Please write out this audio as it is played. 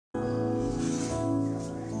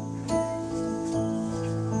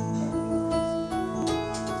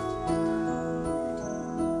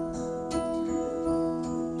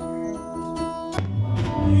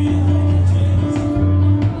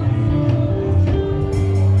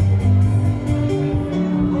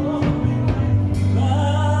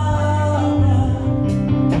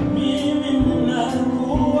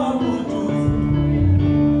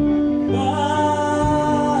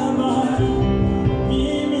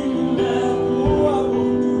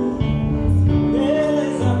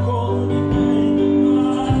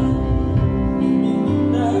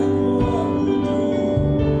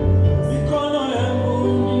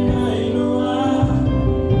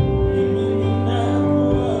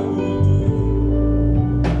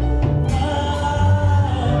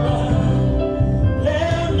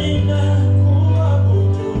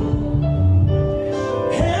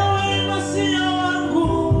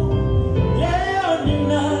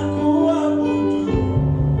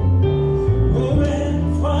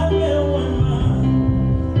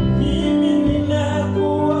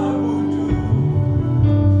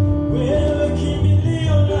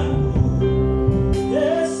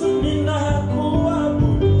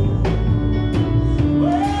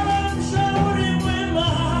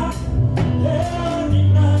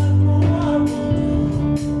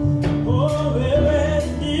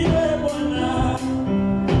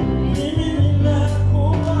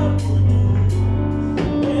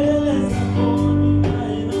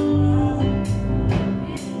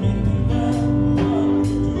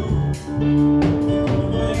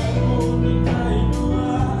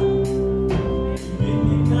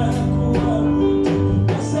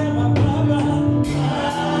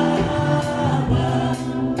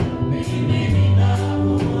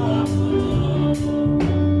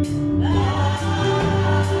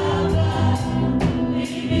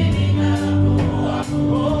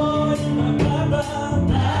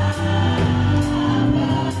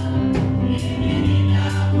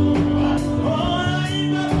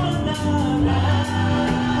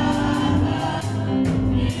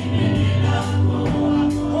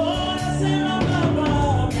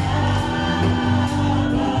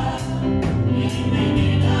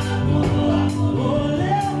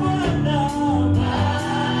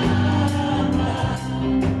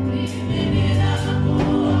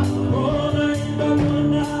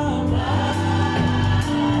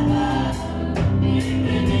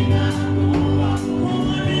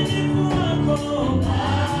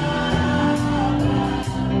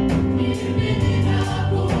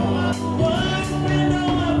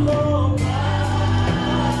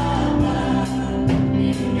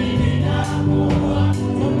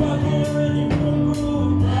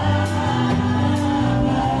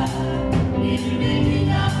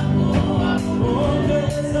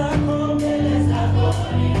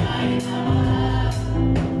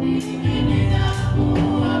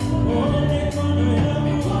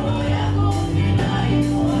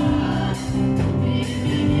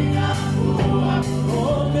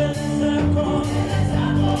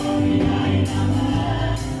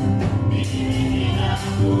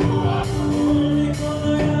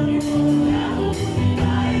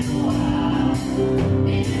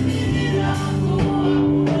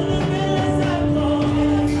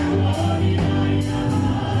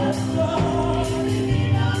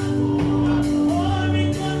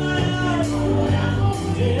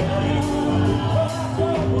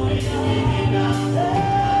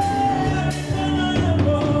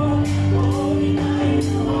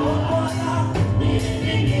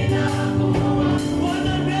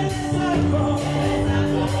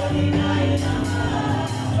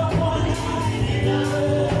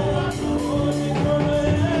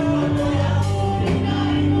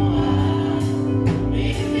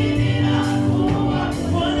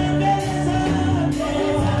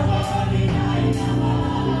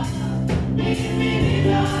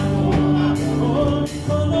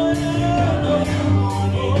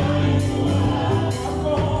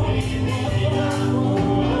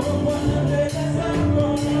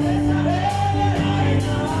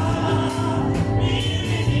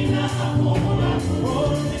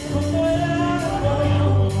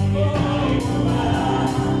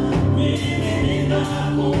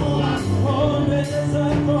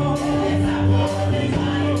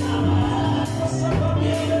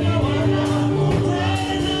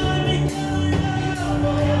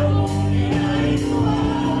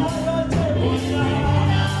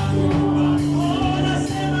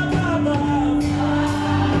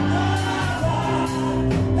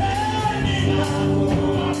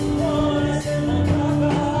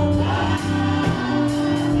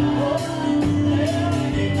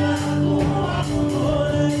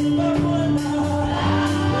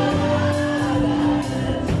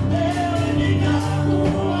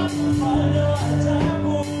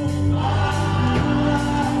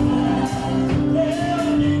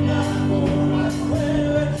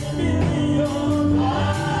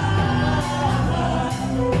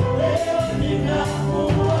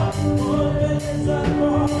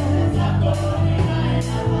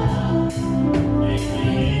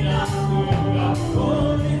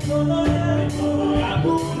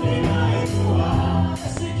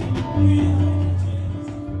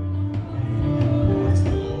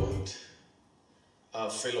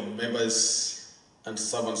Fellow members and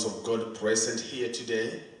servants of God present here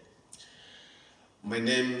today. My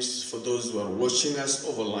name's, for those who are watching us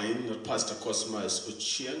overline, Pastor Cosmas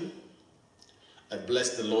Ochieng. I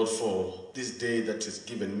bless the Lord for this day that has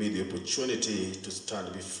given me the opportunity to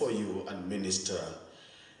stand before you and minister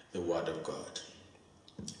the Word of God.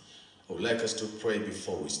 I would like us to pray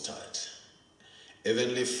before we start.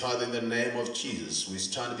 Heavenly Father, in the name of Jesus, we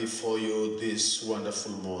stand before you this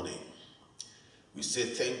wonderful morning. We say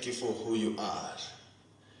thank you for who you are.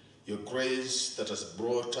 Your grace that has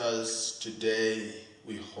brought us today,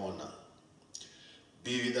 we honor.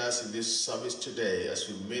 Be with us in this service today as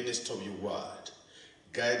we minister your word.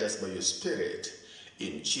 Guide us by your Spirit.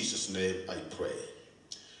 In Jesus' name I pray.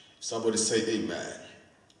 Somebody say amen.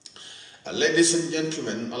 Ladies and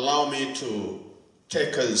gentlemen, allow me to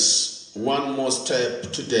take us one more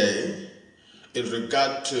step today in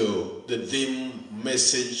regard to the theme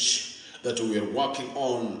message that we are working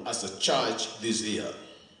on as a church this year.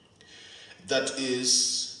 That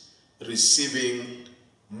is receiving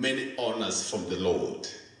many honors from the Lord.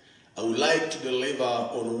 I would like to deliver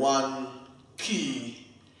on one key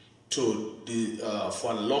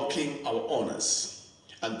for unlocking our honors,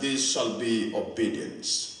 and this shall be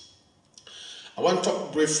obedience. I want to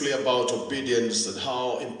talk briefly about obedience and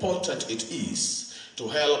how important it is to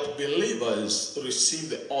help believers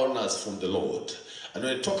receive the honors from the Lord. And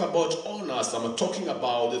when I talk about honors, I'm talking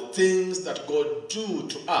about the things that God do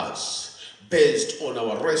to us based on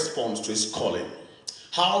our response to his calling.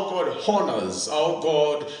 How God honors, how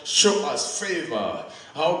God shows us favor,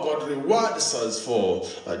 how God rewards us for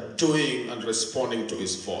doing and responding to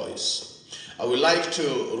his voice. I would like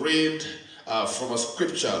to read from a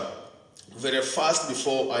scripture very fast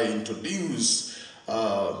before I introduce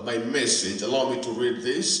my message. Allow me to read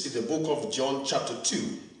this in the book of John chapter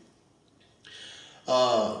 2.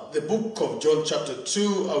 The book of John chapter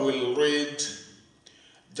 2, I will read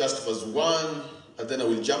just verse 1, and then I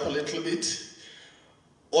will jump a little bit.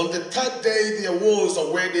 On the third day there was a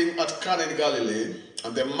wedding at Cana in Galilee,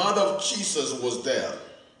 and the mother of Jesus was there.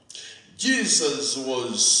 Jesus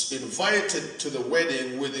was invited to the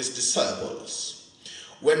wedding with his disciples.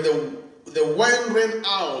 When the wine ran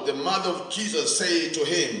out, the mother of Jesus said to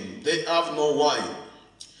him, "They have no wine."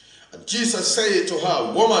 And Jesus said to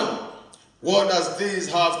her, "Woman, what does this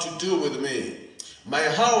have to do with me? My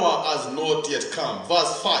hour has not yet come."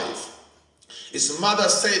 Verse 5. His mother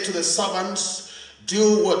said to the servants,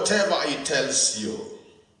 "Do whatever he tells you."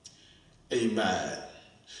 Amen.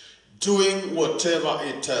 Doing whatever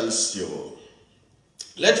he tells you.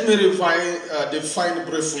 Let me define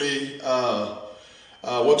briefly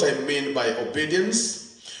what I mean by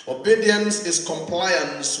obedience. Obedience is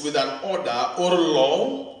compliance with an order or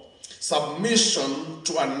law, submission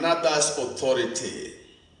to another's authority.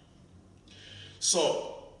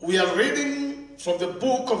 So, we are reading from the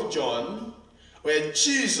book of John, where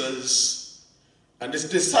Jesus and his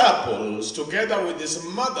disciples, together with his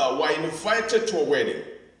mother, were invited to a wedding.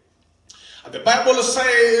 And the Bible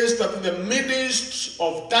says that in the midst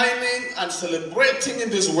of dining and celebrating in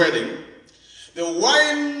this wedding, the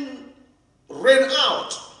wine ran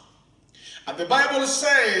out. And the Bible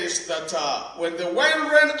says that when the wine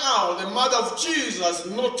ran out, the mother of Jesus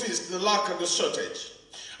noticed the lack and the shortage.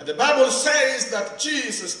 And the Bible says that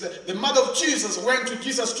the mother of Jesus went to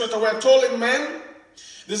Jesus straight away and told him, "Man,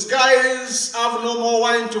 these guys have no more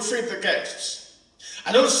wine to feed the guests."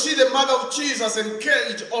 I don't see the mother of Jesus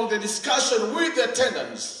engaged on the discussion with the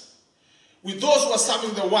attendants, with those who are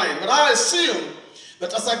serving the wine. But I assume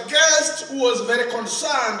that as a guest who was very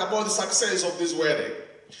concerned about the success of this wedding,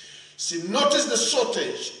 She noticed the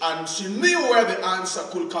shortage and she knew where the answer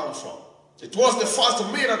could come from. It was the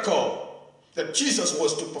first miracle that Jesus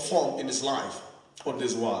was to perform in his life on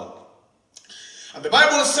this world. And the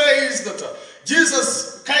Bible says that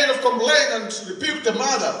Jesus kind of complained and rebuked the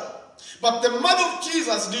mother. But the mother of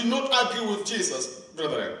Jesus did not argue with Jesus,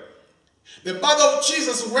 brethren. The mother of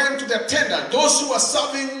Jesus went to the attendant, those who were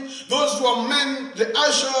serving, those who were men, the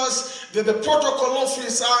ushers, the protocol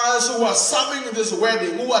officers who were serving this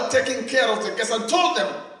wedding, who were taking care of the guests, and told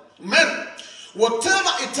them, men, whatever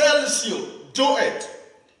it tells you, do it.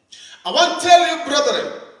 I want to tell you,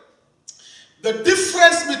 brethren, the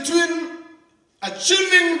difference between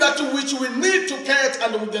achieving that which we need to get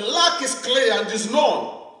and the lack is clear and is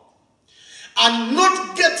known, and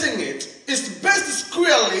not getting it is based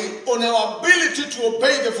squarely on our ability to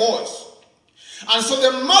obey the voice. And so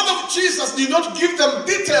the mother of Jesus did not give them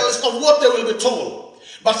details of what they will be told,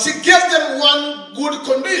 but she gave them one good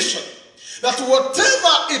condition, that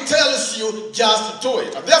whatever it tells you, just do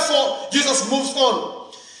it. And therefore, Jesus moves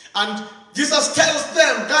on. And Jesus tells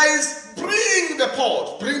them, guys, bring the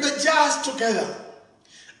pot, bring the jars together.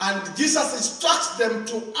 And Jesus instructs them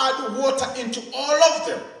to add water into all of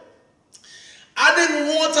them.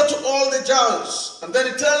 Adding water to all the jars. And then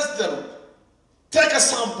he tells them, take a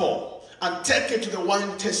sample and take it to the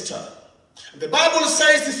wine tester. The Bible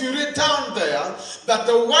says, if you read down there, that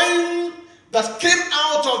the wine that came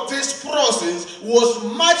out of this process was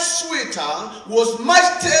much sweeter, was much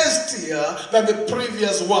tastier than the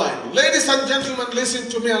previous wine. Ladies and gentlemen, listen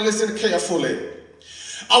to me and listen carefully.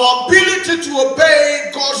 Our ability to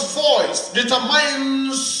obey God's voice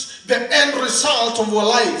determines the end result of our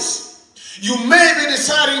lives. You may be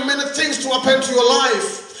desiring many things to happen to your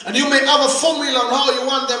life, and you may have a formula on how you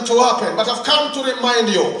want them to happen, but I've come to remind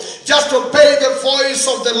you, just obey the voice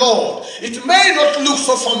of the Lord. It may not look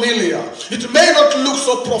so familiar, it may not look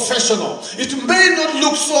so professional, it may not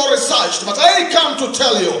look so researched, but I come to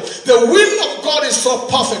tell you, the will of God is so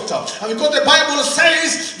perfect. And because the Bible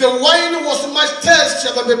says the wine was much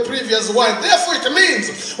tastier than the previous wine, therefore it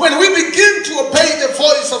means when we begin to obey the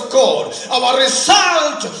voice of God, our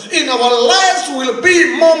result in our lives will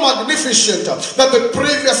be more magnificent than the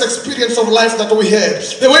previous experience of life that we had.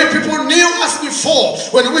 The way people knew us before,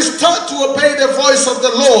 when we start to obey the voice of the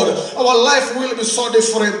Lord, our life will be so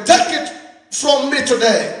different. Take it from me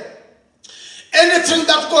today. Anything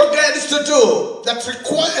that God guides to do that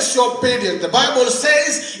requires your obedience, the Bible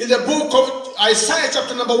says in the book of Isaiah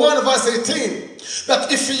chapter number 1 verse 18,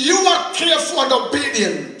 that if you are careful and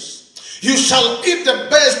obedient, you shall eat the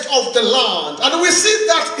best of the land. And we see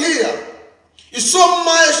that here. It's so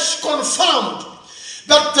much confirmed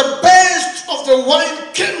that the best of the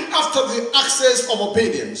wine came after the access of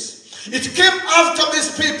obedience. It came after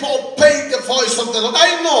these people obeyed the voice of the Lord.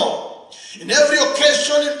 I know, in every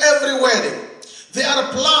occasion, in every wedding, there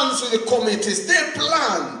are plans with the committees. They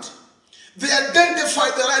planned. They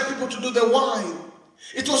identified the right people to do the wine.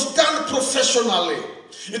 It was done professionally.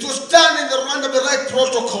 It was done under the right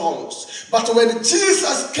protocols. But when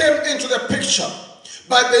Jesus came into the picture,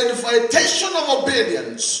 by the invitation of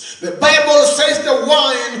obedience, the Bible says the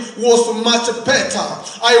wine was much better.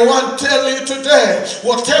 I want to tell you today,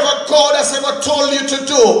 whatever God has ever told you to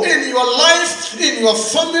do in your life, in your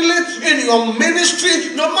family, in your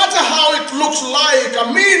ministry, no matter how it looks like,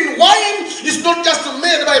 wine is not just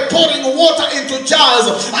made by pouring water into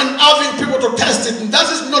jars and having people to test it.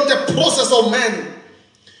 That is not the process of men.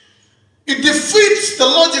 It defeats the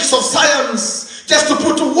logics of science just to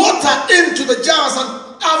put water into the jars and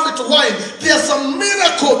have it wine. There's a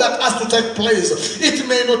miracle that has to take place. It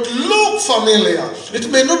may not look familiar.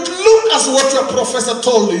 It may not look as what your professor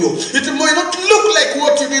told you. It may not look like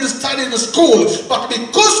what you did study in school. But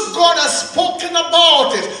because God has spoken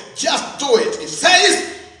about it, just do it. It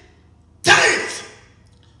says, tithe,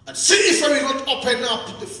 and see if I will not open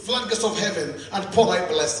up the floodgates of heaven and pour my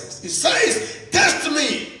blessings. It says, test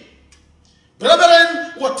me.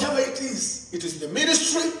 Brethren, whatever it is the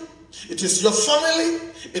ministry, it is your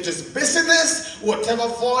family, it is business, whatever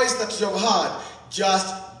voice that you have heard,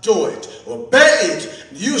 just do it. Obey it,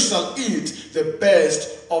 you shall eat the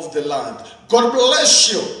best of the land. God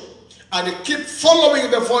bless you, and keep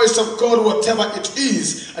following the voice of God, whatever it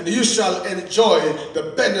is, and you shall enjoy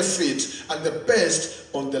the benefit and the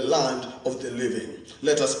best on the land of the living.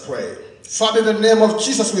 Let us pray. Father, in the name of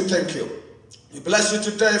Jesus, we thank you. We bless you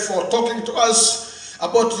today for talking to us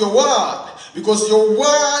about your word. Because your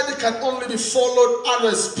word can only be followed under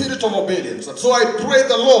a spirit of obedience. And so I pray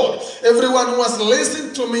the Lord, everyone who has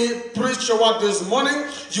listened to me preach your word this morning,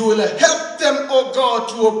 you will help them, oh God,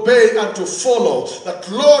 to obey and to follow. That,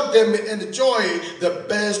 Lord, they may enjoy the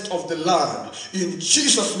best of the land. In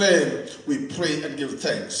Jesus' name, we pray and give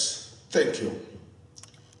thanks. Thank you.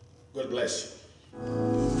 God bless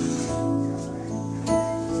you.